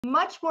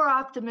Much more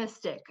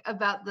optimistic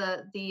about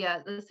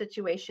the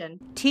situation.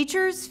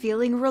 Teachers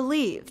feeling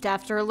relieved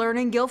after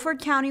learning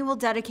Guilford County will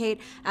dedicate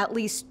at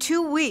least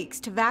 2 weeks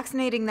to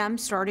vaccinating them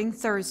starting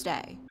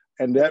Thursday.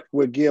 And that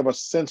would give a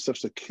sense of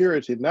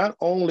security, not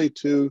only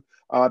to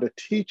the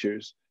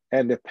teachers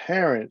and the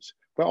parents,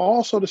 but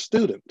also the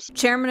students.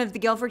 Chairman of the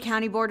Guilford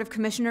County Board of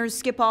Commissioners,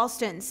 Skip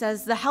Alston,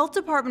 says the health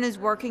department is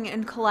working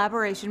in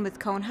collaboration with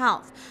Cone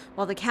Health.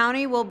 While the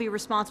county will be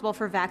responsible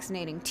for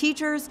vaccinating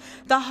teachers,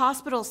 the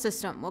hospital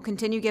system will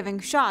continue giving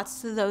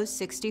shots to those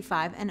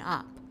 65 and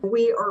up.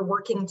 We are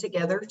working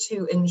together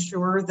to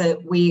ensure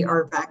that we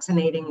are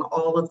vaccinating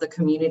all of the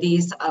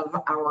communities of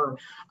our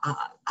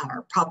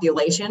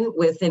population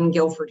within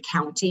Guilford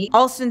County.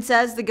 Alston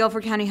says the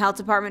Guilford County Health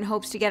Department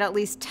hopes to get at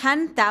least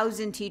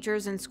 10,000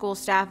 teachers and school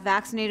staff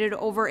vaccinated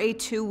over a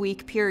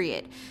 2-week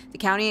period. The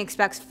county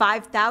expects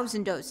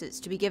 5,000 doses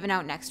to be given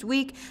out next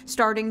week,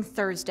 starting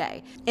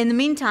Thursday. In the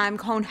meantime,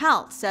 Cone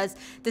Health says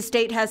the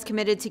state has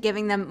committed to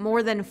giving them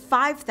more than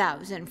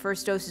 5,000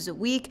 first doses a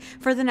week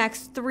for the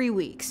next 3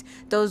 weeks.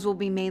 Those will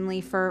be mainly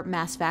for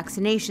mass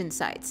vaccination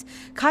sites.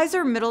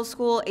 Kaiser Middle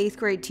School 8th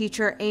grade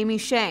teacher Amy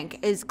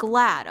Shank is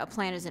glad a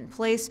plan is in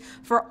place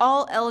for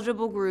all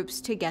eligible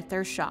groups to get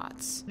their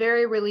shots.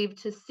 Very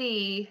relieved to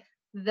see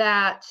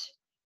that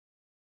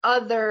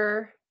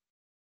other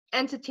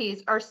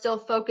entities are still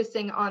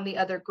focusing on the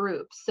other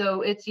groups.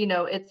 So it's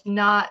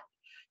not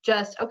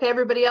just, okay,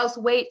 everybody else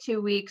wait 2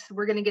 weeks,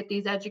 we're going to get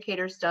these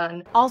educators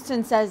done.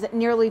 Alston says that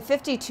nearly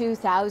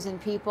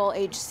 52,000 people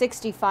aged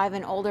 65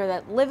 and older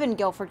that live in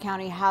Guilford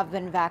County have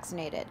been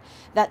vaccinated.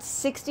 That's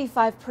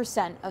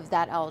 65% of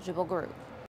that eligible group.